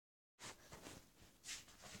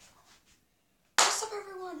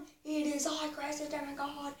is I, Crazy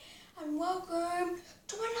Demigod, and welcome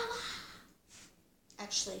to another...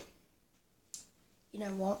 Actually, you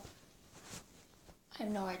know what? I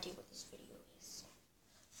have no idea what this video is.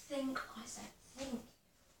 Think.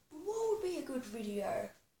 What would be a good video?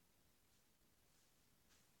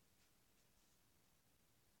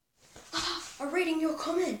 I'm reading your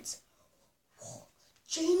comments.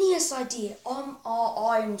 Genius idea.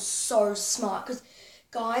 I'm so smart because,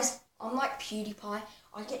 guys, I'm like PewDiePie.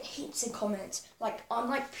 I get heaps of comments. Like, I'm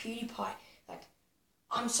like PewDiePie. Like,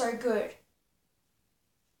 I'm so good.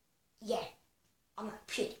 Yeah, I'm like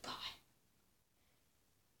PewDiePie.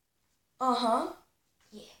 Uh-huh.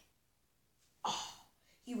 Yeah. Oh,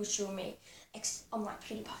 you wish you were me. I'm like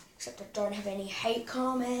PewDiePie, except I don't have any hate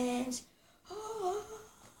comments. Oh.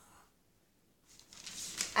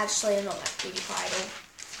 Actually, I'm not like PewDiePie at all.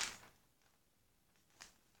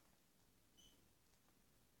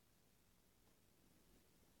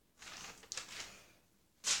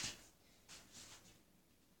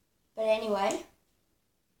 But anyway,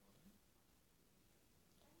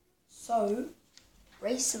 so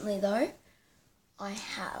recently though, I'm going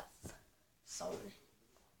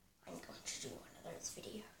to do one of those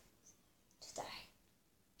videos today.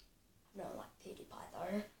 I'm not like PewDiePie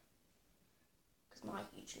though, because my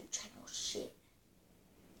YouTube channel's shit.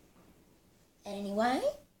 Anyway,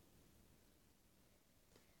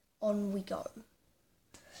 on we go.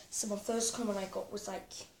 So my first comment I got was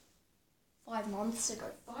like 5 months ago.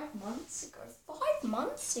 5 months ago? 5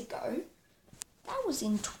 months ago? That was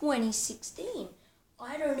in 2016.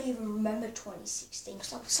 I don't even remember 2016 because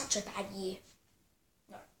that was such a bad year.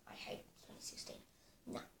 No, I hate 2016.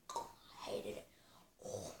 No, I hated it.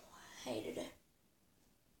 Oh, I hated it.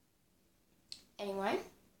 Anyway,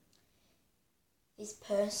 this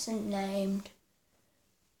person named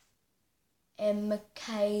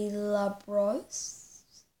Michaela Bros,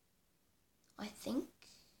 I think,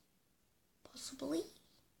 possibly.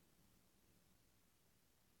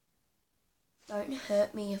 Don't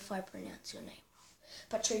hurt me if I pronounce your name wrong.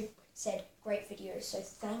 But she said, great video, so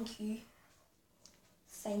thank you.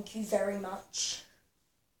 Thank you very much.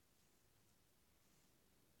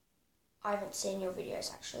 I haven't seen your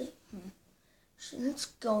videos, actually. So let's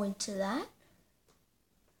go into that.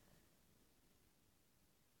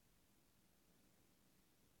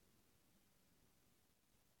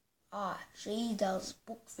 She does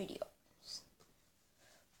book videos.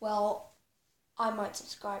 Well, I might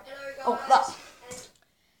subscribe. Hello guys.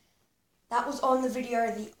 That was on the video,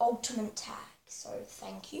 the ultimate tag, so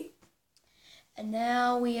thank you. And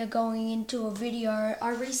now we are going into a video I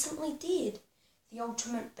recently did. The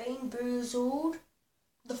ultimate Bean Boozled,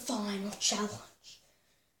 the final challenge.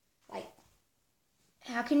 Like,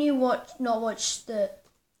 how can you not watch the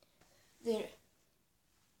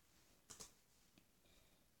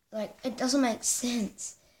like, it doesn't make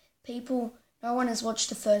sense. No one has watched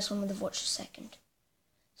the first one, but they've watched the second.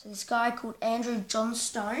 So this guy called Andrew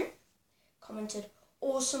Johnstone commented,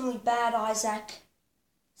 awesomely bad, Isaac,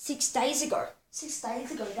 6 days ago. 6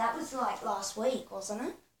 days ago, that was like last week, wasn't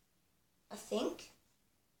it? I think.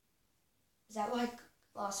 Is that like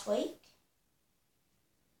last week?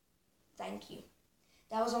 Thank you.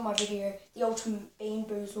 That was on my video, the ultimate Bean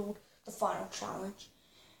Boozled, the final challenge.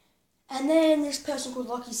 And then this person called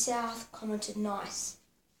Lucky South commented, nice.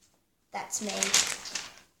 That's me.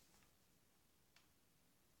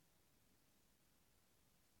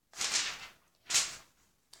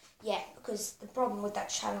 Yeah, because the problem with that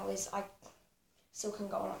channel is I still can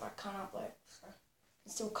go on it, but I can't upload. So I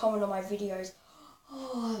can still comment on my videos.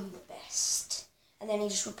 Oh, I'm the best. And then he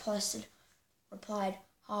just replied,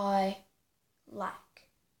 hi, like.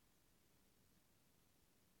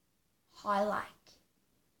 Hi, like.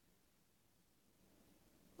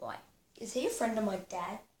 Why? Is he a friend of my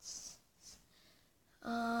dad's?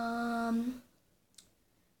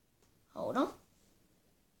 Hold on.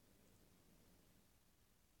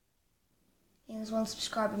 There's one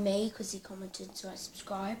subscriber me because he commented, so I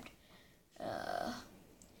subscribed.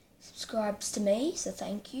 Subscribes to me, so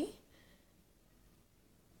thank you.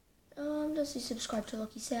 Does he subscribe to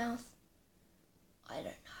Lucky South? I don't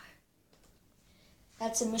know.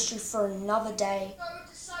 That's a mystery for another day. So we'll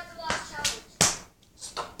decide the last challenge.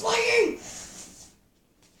 Stop playing!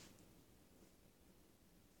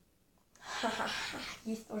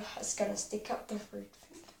 You thought I was going to stick up the fruit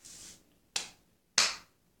finger.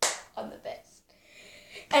 I'm the best.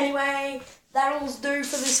 Anyway, that'll do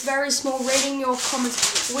for this very small reading your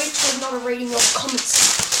comments, which was not a reading your comments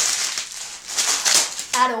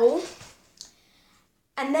at all.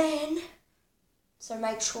 And then, so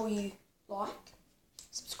make sure you like,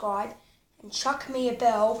 subscribe, and chuck me a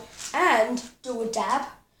bell, and do a dab,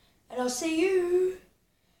 And I'll see you